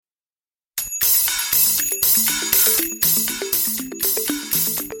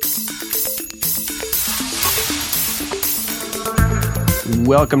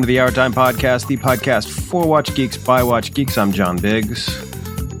Welcome to the Our Time Podcast, the podcast for Watch Geeks by Watch Geeks. I'm John Biggs.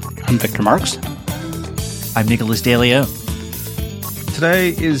 I'm Victor Marks. I'm Nicholas Dalio. Today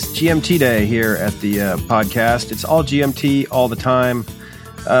is GMT Day here at the podcast. It's all GMT all the time.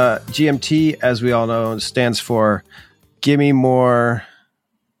 GMT, as we all know, stands for Gimme More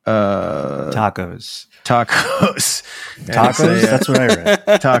Tacos. Tacos. Tacos? That's what I read.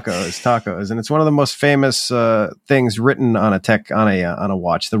 Tacos. And it's one of the most famous things written on a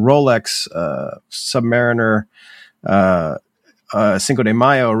watch. The Rolex Submariner Cinco de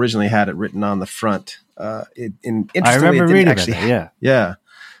Mayo originally had it written on the front. I remember reading actually, about that, yeah.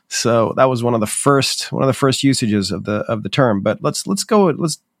 So that was one of the first usages of the term. But let's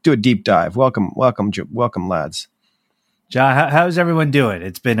do a deep dive. Welcome, lads. John, how's everyone doing?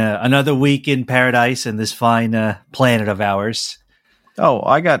 It's been another week in paradise in this fine planet of ours. Oh,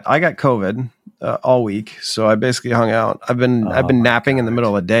 I got COVID all week, so I basically hung out. I've been napping in the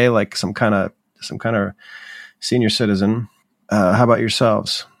middle of the day like some kind of senior citizen. How about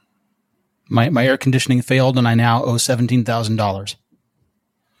yourselves? My air conditioning failed, and I now owe $17,000.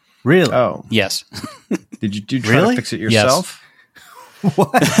 Really? Oh, yes. Did you try to fix it yourself? Yes.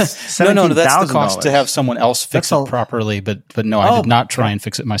 What? No, that's the cost to have someone else fix it properly. But no, I did not try and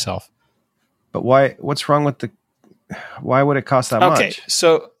fix it myself. But why? What's wrong with why would it cost that much? Okay,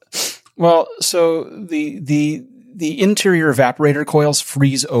 so the interior evaporator coils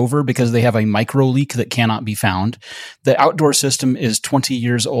freeze over because they have a micro leak that cannot be found. The outdoor system is 20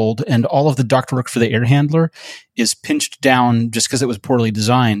 years old, and all of the ductwork for the air handler is pinched down just because it was poorly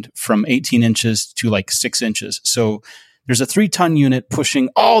designed from 18 inches to like 6 inches. So there's a 3-ton unit pushing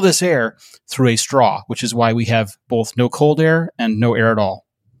all this air through a straw, which is why we have both no cold air and no air at all.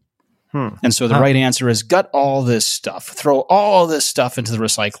 And so the right answer is gut all this stuff, throw all this stuff into the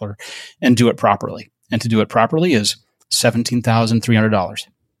recycler and do it properly. And to do it properly is $17,300.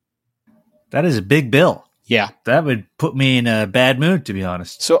 That is a big bill. Yeah. That would put me in a bad mood, to be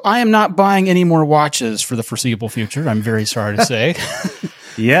honest. So I am not buying any more watches for the foreseeable future. I'm very sorry to say.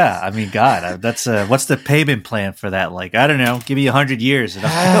 Yeah, I mean, God, that's what's the payment plan for that? Like, I don't know, give me 100 years.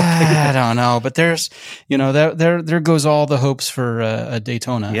 I don't know, but there's, there goes all the hopes for a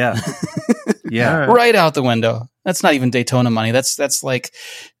Daytona. Yeah, yeah, right out the window. That's not even Daytona money. That's like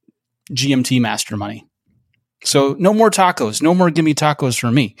GMT master money. So no more tacos. No more gimme tacos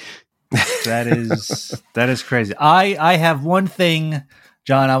for me. That is crazy. I have one thing,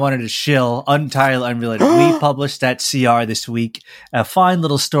 John, I wanted to shill entirely unrelated. We published that CR this week, a fine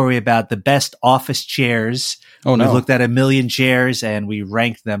little story about the best office chairs. Oh, no. We looked at 1 million chairs and we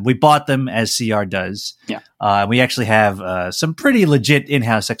ranked them. We bought them as CR does. Yeah. We actually have some pretty legit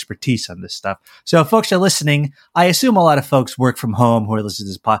in-house expertise on this stuff. So if folks are listening, I assume a lot of folks work from home who are listening to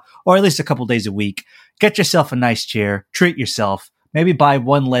this pod, or at least a couple days a week. Get yourself a nice chair, treat yourself, maybe buy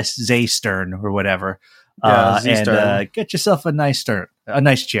one less Zay Stern or whatever. And get yourself a nice chair.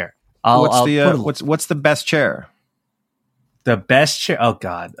 What's the best chair? The best chair? Oh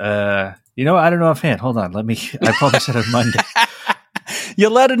God. I don't know offhand. Hold on. I probably said it Monday. You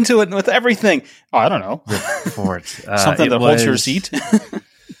led into it with everything. Oh, I don't know. Something that holds your seat.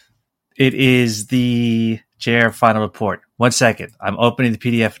 It is the chair final report. 1 second. I'm opening the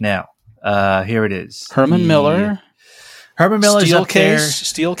PDF now. Here it is. Herman Miller. Herman Miller's steel up case,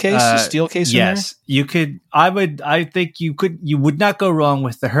 steel case. Yes, you could. I think you could. You would not go wrong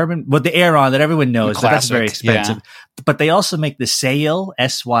with the Herman, with the Aeron that everyone knows. Classic, that's very expensive. Yeah. But they also make the Sayal,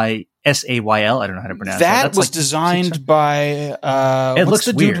 Sayal. I don't know how to pronounce that. That was like designed by. It looks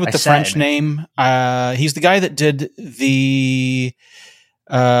the weird. Dude with the French name. He's the guy that did the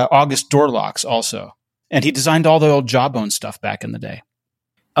August door locks also, and he designed all the old Jawbone stuff back in the day.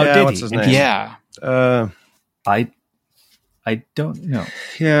 Oh, yeah, did what's he? his name? Yeah. I don't know.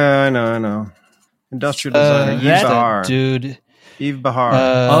 Yeah, I know. Industrial designer Yves Bahar. Dude. Yves Bahar.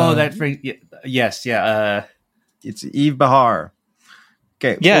 Yes, yeah. It's Yves Bahar.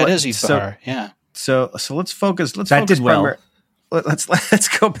 Okay. Yeah, it is Yves Bahar. Yeah. So let's focus. That did well. Let's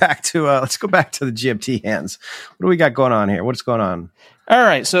go back to the GMT hands. What do we got going on here? What's going on? All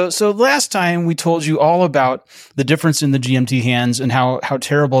right. So last time we told you all about the difference in the GMT hands and how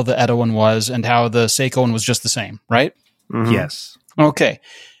terrible the Edo one was and how the Seiko one was just the same, right? Mm-hmm. Yes. Okay.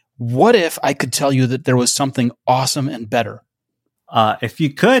 What if I could tell you that there was something awesome and better? If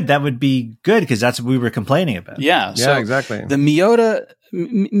you could, that would be good because that's what we were complaining about. Yeah. Yeah, exactly. The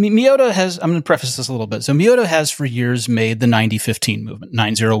Miyota has, I'm going to preface this a little bit. So Miyota has for years made the 90-15 movement,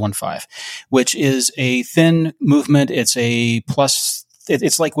 9015, which is a thin movement. It's a plus,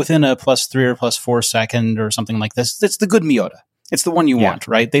 it's like within a +3 or +4 second or something like this. It's the good Miyota. It's the one you want,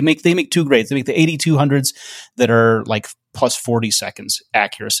 right? They make two grades. They make the 8200s that are like plus 40 seconds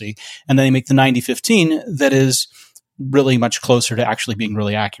accuracy. And then they make the 9015 that is really much closer to actually being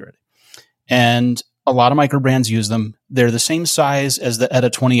really accurate. And a lot of micro brands use them. They're the same size as the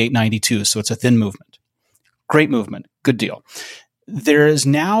ETA 2892, so it's a thin movement. Great movement. Good deal. There is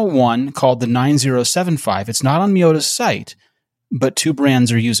now one called the 9075. It's not on Miyota's site, but 2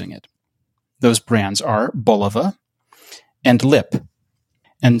 brands are using it. Those brands are Bulova and Lip.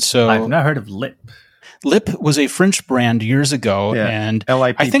 And so I've not heard of Lip. Lip was a French brand years ago, and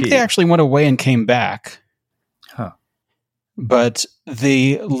L-I-P-P. I think they actually went away and came back. Huh. But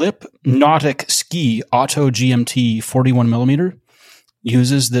the Lip Nautic Ski Auto GMT 41mm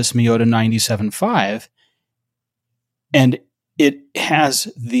uses this Miyota 97.5, and it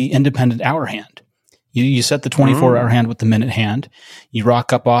has the independent hour hand. You set the 24-hour hand with the minute hand. You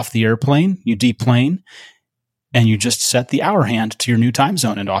rock up off the airplane, you deplane, and you just set the hour hand to your new time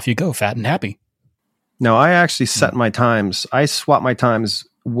zone, and off you go, fat and happy. No, I actually set my times. I swap my times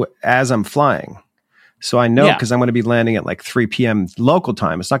as I'm flying. So I know because I'm going to be landing at like 3 p.m. local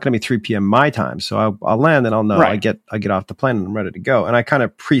time. It's not going to be 3 p.m. my time. So I'll land and I'll know I get off the plane and I'm ready to go. And I kind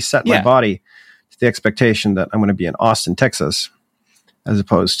of preset my body to the expectation that I'm going to be in Austin, Texas, as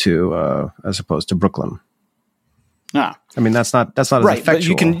opposed to Brooklyn. I mean, that's not as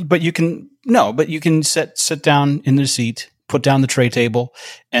effectual. But you can sit down in the seat, put down the tray table,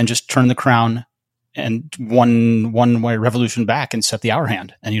 and just turn the crown and one way revolution back and set the hour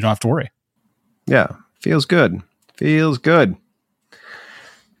hand, and you don't have to worry. Yeah, feels good. Good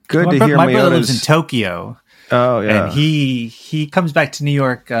to hear. My brother lives in Tokyo. Oh yeah, and he comes back to New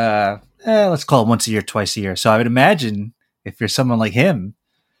York. Let's call it once a year, twice a year. So I would imagine if you're someone like him,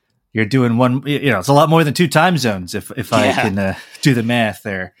 you're doing one. It's a lot more than 2 time zones. If I can do the math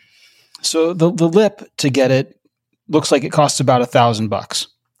there. So the Lip to get it looks like it costs about $1,000.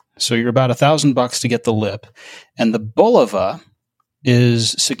 So you're about $1,000 to get the Lip, and the Bulova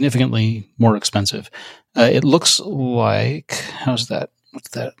is significantly more expensive. It looks like how's that? What's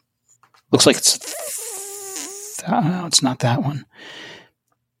that? Looks like it's no, it's not that one.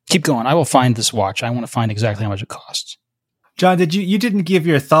 Keep going. I will find this watch. I want to find exactly how much it costs. John, you didn't give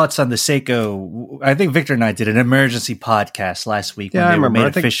your thoughts on the Seiko? I think Victor and I did an emergency podcast last week when they were made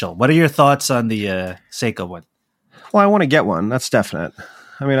official. What are your thoughts on the Seiko one? Well, I want to get one. That's definite.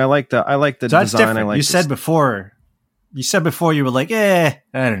 I mean, I like the design. I like you said before you were like, I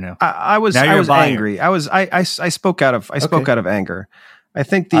don't know. I was angry. I spoke out of anger. I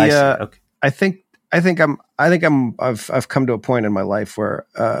think I've come to a point in my life where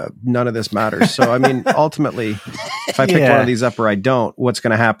none of this matters. So I mean, ultimately, if I pick one of these up or I don't, what's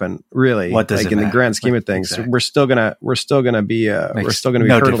going to happen? Really, what does in the grand scheme of things? Exactly. We're still gonna be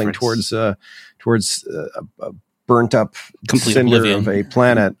hurtling towards a burnt up complete cinder oblivion of a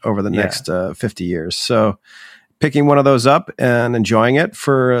planet over the next 50 years. So picking one of those up and enjoying it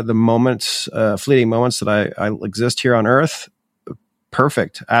for the moments, fleeting moments that I exist here on Earth.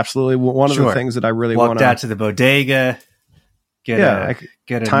 Perfect. Absolutely. One of the things that I really want to walk out to the bodega, get a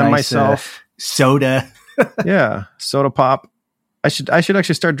time nice, myself soda. Soda pop. I should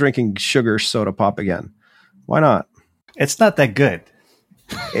actually start drinking sugar soda pop again. Why not? It's not that good.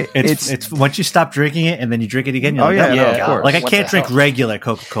 It's once you stop drinking it and then you drink it again. You're of course. Like I can't drink regular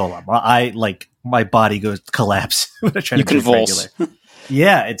Coca-Cola. My body goes collapse when I try to drink convulse.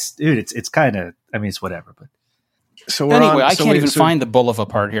 regular. It's kind of. I mean, it's whatever. But so anyway, I can't even find the Bulova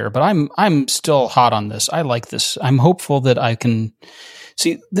part here, but I'm still hot on this. I like this. I'm hopeful that I can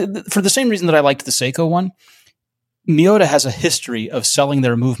see for the same reason that I liked the Seiko one. Miyota has a history of selling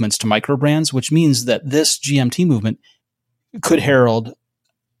their movements to micro brands, which means that this GMT movement could herald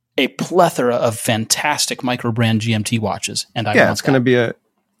a plethora of fantastic micro brand GMT watches. And it's going to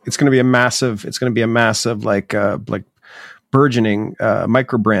be a massive like burgeoning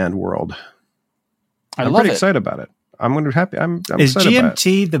micro brand world. I'm pretty excited about it. I'm going to be happy. I'm is excited about it.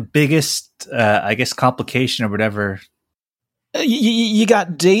 GMT the biggest, complication or whatever? You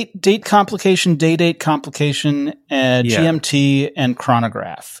got date complication, date complication, GMT and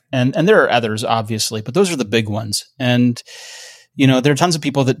chronograph. And there are others, obviously, but those are the big ones. And, there are tons of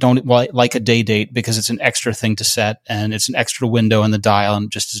people that don't like a date because it's an extra thing to set and it's an extra window in the dial and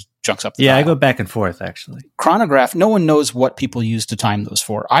just junks up the dial. I go back and forth, actually. Chronograph, no one knows what people use to time those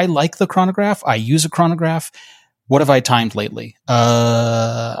for. I like the chronograph. I use a chronograph. What have I timed lately?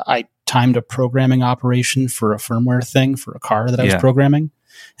 I timed a programming operation for a firmware thing for a car that I was programming.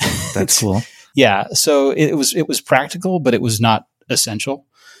 That's cool. Yeah. So it was practical, but it was not essential.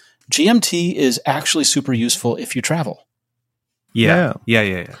 GMT is actually super useful if you travel. Yeah.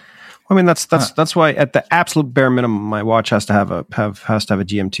 I mean, that's why at the absolute bare minimum, my watch has to have a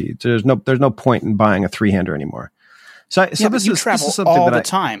GMT. There's no point in buying a 3-hander anymore. So Yeah, but you this travel is something all that the I,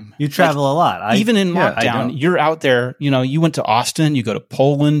 time. You travel a lot. Even in yeah, I lockdown, know. you're out there. You went to Austin, you go to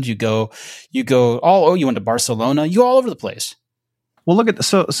Poland, you went to Barcelona, you all over the place. Well, look at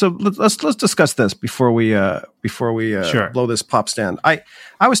so let's discuss this before we Sure. blow this pop stand. I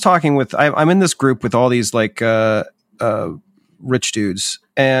was talking with I'm in this group with all these like rich dudes,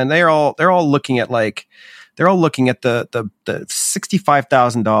 and they're all looking at the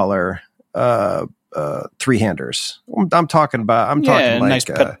 $65,000 three-handers. I'm talking like nice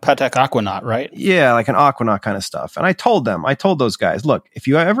Patek Aquanaut, right? yeah, like an Aquanaut kind of stuff. And I told those guys, look, if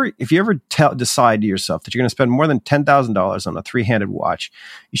you ever decide to yourself that you're going to spend more than $10,000 on a three-handed watch,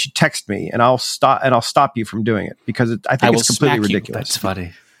 you should text me, and I'll stop you from doing it, because I think it's completely ridiculous. That's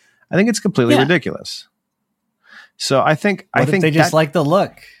funny. I think it's completely ridiculous. So I think they just like the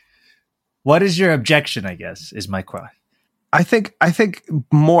look. What is your objection? I guess is my question. I think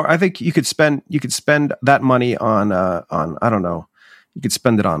you could spend that money on I don't know. You could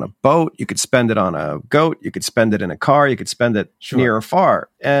spend it on a boat. You could spend it on a goat. You could spend it in a car. You could spend it near or far.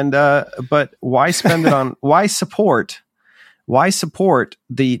 And but why spend it on? Why support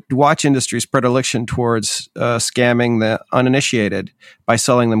the watch industry's predilection towards scamming the uninitiated by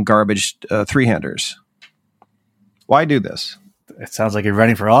selling them garbage three-handers? Why do this? It sounds like you're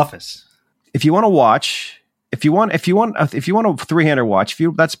running for office. If you want to watch. If you want a three-hander watch,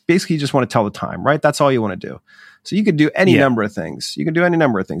 that's basically you just want to tell the time, right? That's all you want to do. So you could do any number of things. You can do a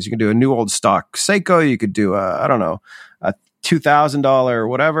new old stock Seiko. You could do a $2,000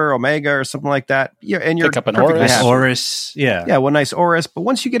 whatever Omega or something like that. Yeah, and you're pick up an Oris. One nice Oris. But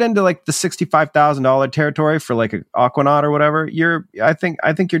once you get into like the $65,000 territory for like an Aquanaut or whatever, I think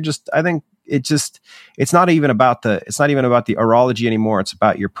it's not even about the horology anymore. It's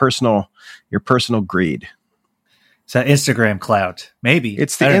about your personal greed. It's that Instagram clout. Maybe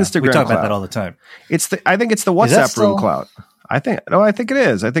it's the Instagram. We talk clout. about that all the time. I think it's the WhatsApp room clout. I think it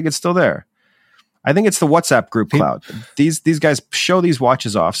is. I think it's still there. I think it's the WhatsApp group clout. These guys show these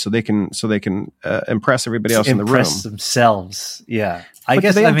watches off so they can impress everybody else in the room. Impress themselves. Yeah, I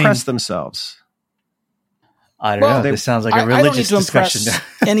guess they impress themselves. I don't know. This sounds like a religious discussion. I don't need to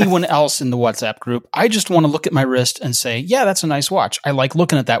impress anyone else in the WhatsApp group. I just want to look at my wrist and say, yeah, that's a nice watch. I like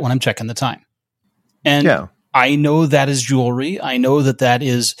looking at that when I'm checking the time. And I know that is jewelry. I know that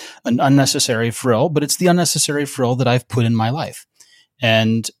is an unnecessary frill, but it's the unnecessary frill that I've put in my life.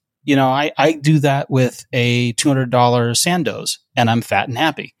 And, I do that with a $200 Sandoz, and I'm fat and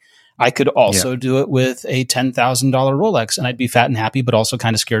happy. I could also do it with a $10,000 Rolex, and I'd be fat and happy, but also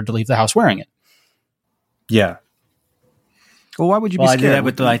kind of scared to leave the house wearing it. Yeah. Well, why would you be scared? I did that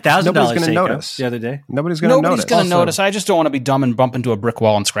with the $1,000 Nobody's going to notice the other day. Nobody's going to notice. I just don't want to be dumb and bump into a brick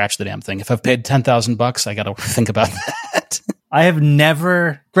wall and scratch the damn thing. If I've paid $10,000, I got to think about that. I have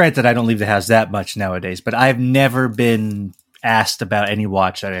never, granted, I don't leave the house that much nowadays, but I've never been asked about any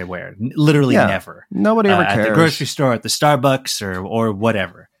watch that I wear. Literally never. Nobody ever cares. At the grocery store, at the Starbucks, or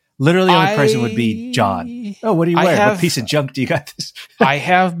whatever. Literally, the only person would be John. Oh, what do you wear? What piece of junk do you got this? I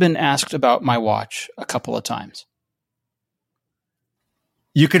have been asked about my watch a couple of times.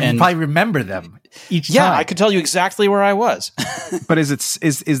 You can probably remember them each time. Yeah, I could tell you exactly where I was. But is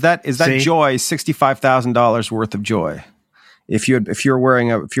that joy $65,000 worth of joy? If you're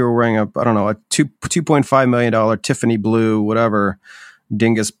wearing a I don't know, a $2.5 million Tiffany blue whatever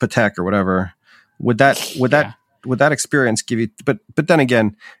Dingus Patek or whatever, would that experience give you? But then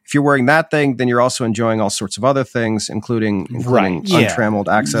again, if you're wearing that thing, then you're also enjoying all sorts of other things, including untrammeled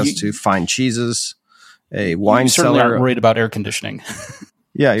access to fine cheeses, a wine cellar. Certainly aren't worried about air conditioning.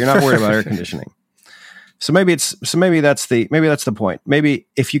 Yeah, you're not worried about air conditioning. So maybe that's the point. Maybe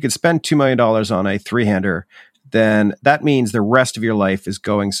if you could spend $2 million on a three-hander, then that means the rest of your life is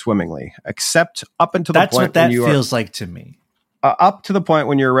going swimmingly, except up until the point when you feels like to me. Up to the point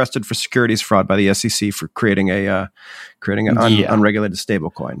when you're arrested for securities fraud by the SEC for creating an unregulated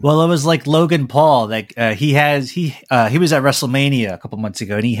stablecoin. Well, it was like Logan Paul. Like he was at WrestleMania a couple months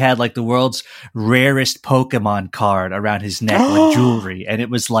ago, and he had like the world's rarest Pokemon card around his neck, like jewelry, and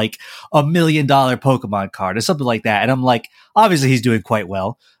it was like $1 million Pokemon card or something like that. And I'm like, obviously he's doing quite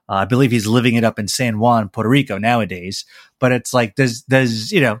well. I believe he's living it up in San Juan, Puerto Rico nowadays. But it's like, does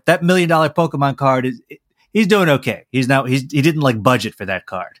that $1 million Pokemon card is. He's doing okay. He didn't like budget for that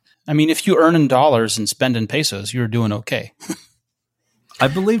card. I mean, if you earn in dollars and spend in pesos, you're doing okay. I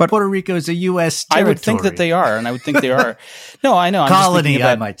believe Puerto Rico is a U.S. territory. I would think that they are, and I would think they are. No, I know. Colony,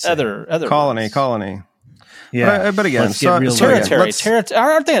 I might say. Other colony. Yeah, but again, territory.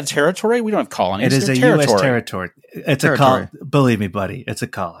 Aren't they a territory? We don't have colonies. It is a U.S. territory. It's a colony. Believe me, buddy, it's a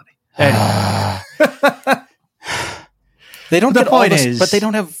colony. Anyway. They don't get all this, but they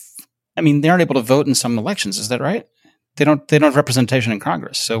don't have. I mean, they aren't able to vote in some elections. Is that right? They don't have representation in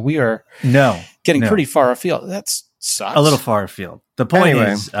Congress. So we are getting pretty far afield. That sucks. A little far afield. The point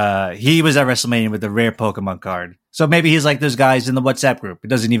is, he was at WrestleMania with a rare Pokemon card. So maybe he's like those guys in the WhatsApp group. It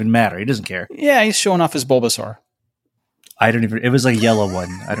doesn't even matter. He doesn't care. Yeah, he's showing off his Bulbasaur. It was a yellow one.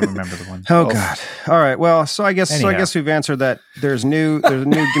 I don't remember the one. Oh God. All right. Well, so I guess we've answered that. There's a new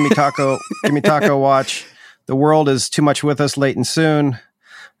Gimme Taco watch. The world is too much with us late and soon.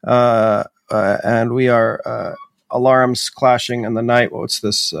 And we are alarms clashing in the night. What's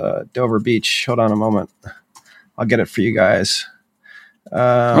this? Dover Beach. Hold on a moment. I'll get it for you guys.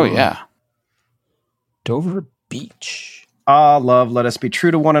 Oh yeah. Dover Beach. Ah, love, let us be true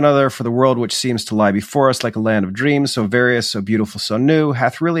to one another, for the world which seems to lie before us like a land of dreams, so various, so beautiful, so new,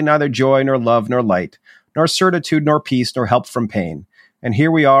 hath really neither joy, nor love, nor light, nor certitude, nor peace, nor help from pain. And here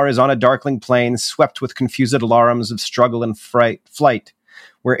we are, as on a darkling plain, swept with confused alarms of struggle and flight,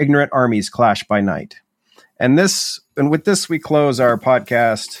 where ignorant armies clash by night. And with this, we close our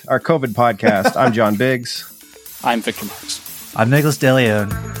podcast, our COVID podcast. I'm John Biggs. I'm Victor Marks. I'm Nicholas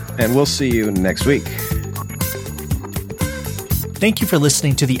DeLeon. And we'll see you next week. Thank you for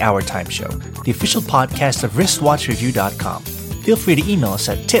listening to The Hour Time Show, the official podcast of wristwatchreview.com. Feel free to email us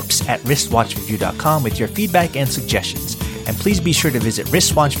at tips@wristwatchreview.com with your feedback and suggestions. And please be sure to visit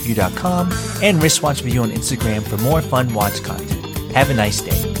wristwatchreview.com and wristwatchreview on Instagram for more fun watch content. Have a nice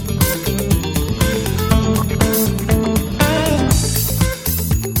day.